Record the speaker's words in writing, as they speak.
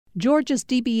Georgia's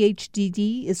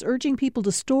DBHDD is urging people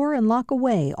to store and lock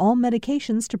away all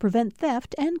medications to prevent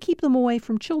theft and keep them away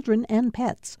from children and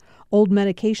pets. Old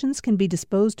medications can be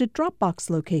disposed at Dropbox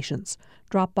locations.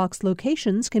 Dropbox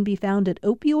locations can be found at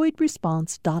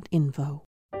opioidresponse.info.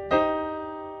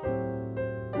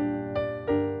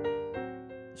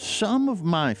 Some of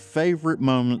my favorite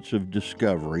moments of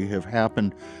discovery have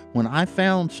happened when I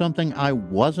found something I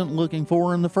wasn't looking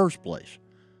for in the first place.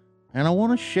 And I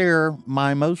want to share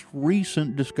my most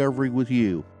recent discovery with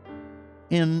you.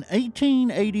 In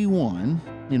 1881,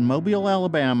 in Mobile,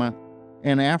 Alabama,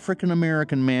 an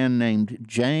African-American man named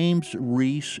James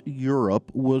Reese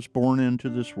Europe was born into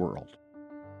this world.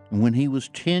 And when he was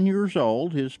 10 years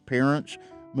old, his parents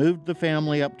moved the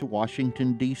family up to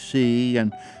Washington, D.C.,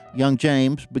 and young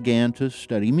James began to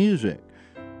study music.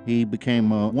 He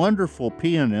became a wonderful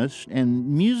pianist,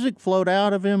 and music flowed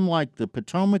out of him like the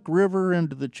Potomac River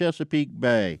into the Chesapeake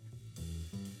Bay.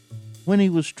 When he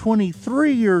was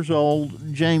 23 years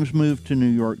old, James moved to New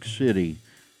York City.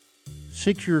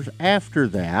 6 years after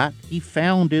that, he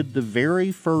founded the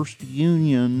very first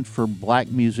union for black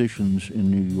musicians in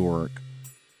New York.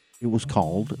 It was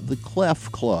called the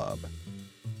Clef Club.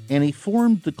 And he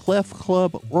formed the Clef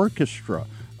Club Orchestra,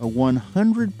 a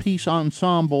 100-piece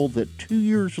ensemble that 2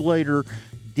 years later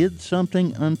did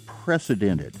something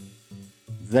unprecedented.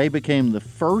 They became the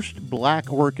first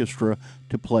black orchestra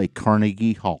to play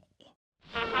Carnegie Hall.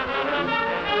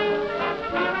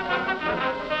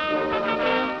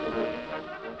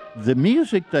 The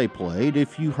music they played,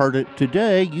 if you heard it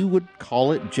today, you would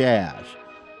call it jazz.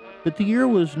 But the year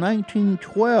was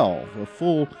 1912, a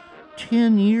full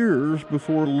 10 years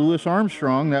before Louis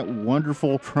Armstrong, that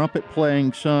wonderful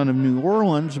trumpet-playing son of New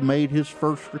Orleans, made his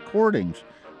first recordings.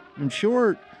 In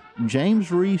short,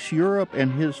 James Reese Europe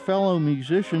and his fellow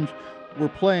musicians were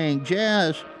playing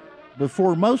jazz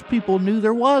before most people knew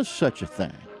there was such a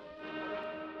thing.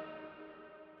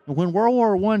 When World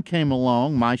War I came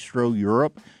along, Maestro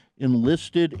Europe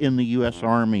enlisted in the U.S.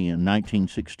 Army in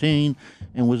 1916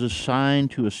 and was assigned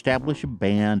to establish a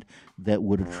band that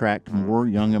would attract more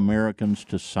young Americans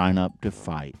to sign up to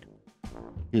fight.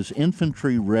 His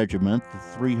infantry regiment, the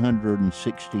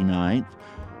 369th,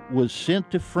 was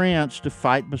sent to France to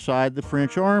fight beside the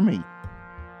French army.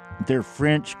 Their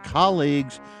French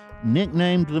colleagues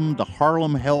nicknamed them the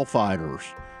Harlem Hellfighters,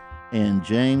 and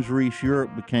James Reese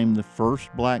Europe became the first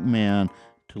black man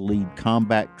to lead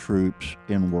combat troops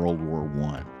in World War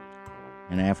I.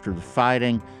 And after the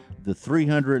fighting, the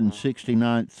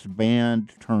 369th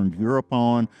band turned Europe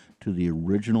on to the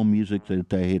original music that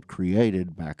they had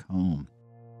created back home.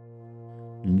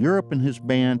 And Europe and his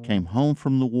band came home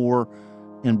from the war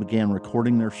and began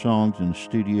recording their songs in a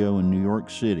studio in New York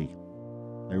City.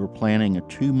 They were planning a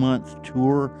 2-month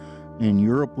tour, and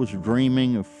Europe was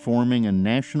dreaming of forming a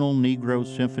National Negro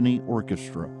Symphony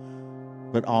Orchestra.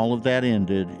 But all of that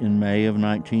ended in May of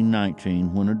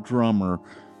 1919 when a drummer,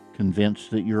 convinced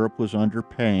that Europe was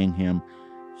underpaying him,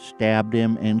 stabbed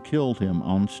him and killed him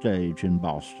on stage in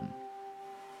Boston.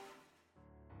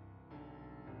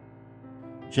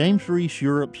 James Reese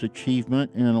Europe's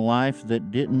achievement in a life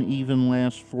that didn't even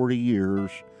last 40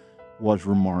 years was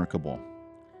remarkable,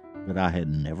 but I had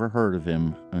never heard of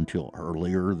him until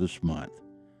earlier this month.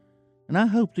 And I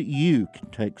hope that you can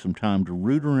take some time to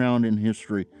root around in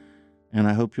history, and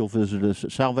I hope you'll visit us at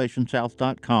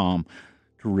salvationsouth.com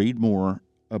to read more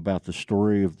about the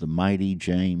story of the mighty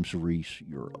James Reese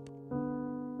Europe.